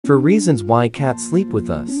For reasons why cats sleep with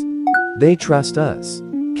us. They trust us.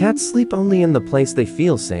 Cats sleep only in the place they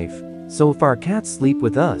feel safe, so if our cats sleep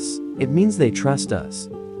with us, it means they trust us.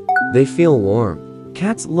 They feel warm.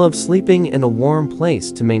 Cats love sleeping in a warm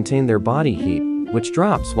place to maintain their body heat, which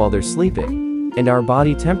drops while they're sleeping, and our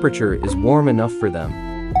body temperature is warm enough for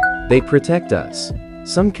them. They protect us.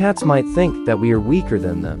 Some cats might think that we are weaker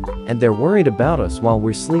than them, and they're worried about us while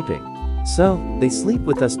we're sleeping. So, they sleep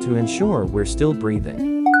with us to ensure we're still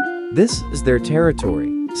breathing. This is their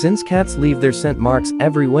territory. Since cats leave their scent marks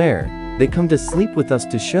everywhere, they come to sleep with us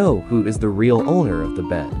to show who is the real owner of the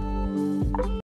bed.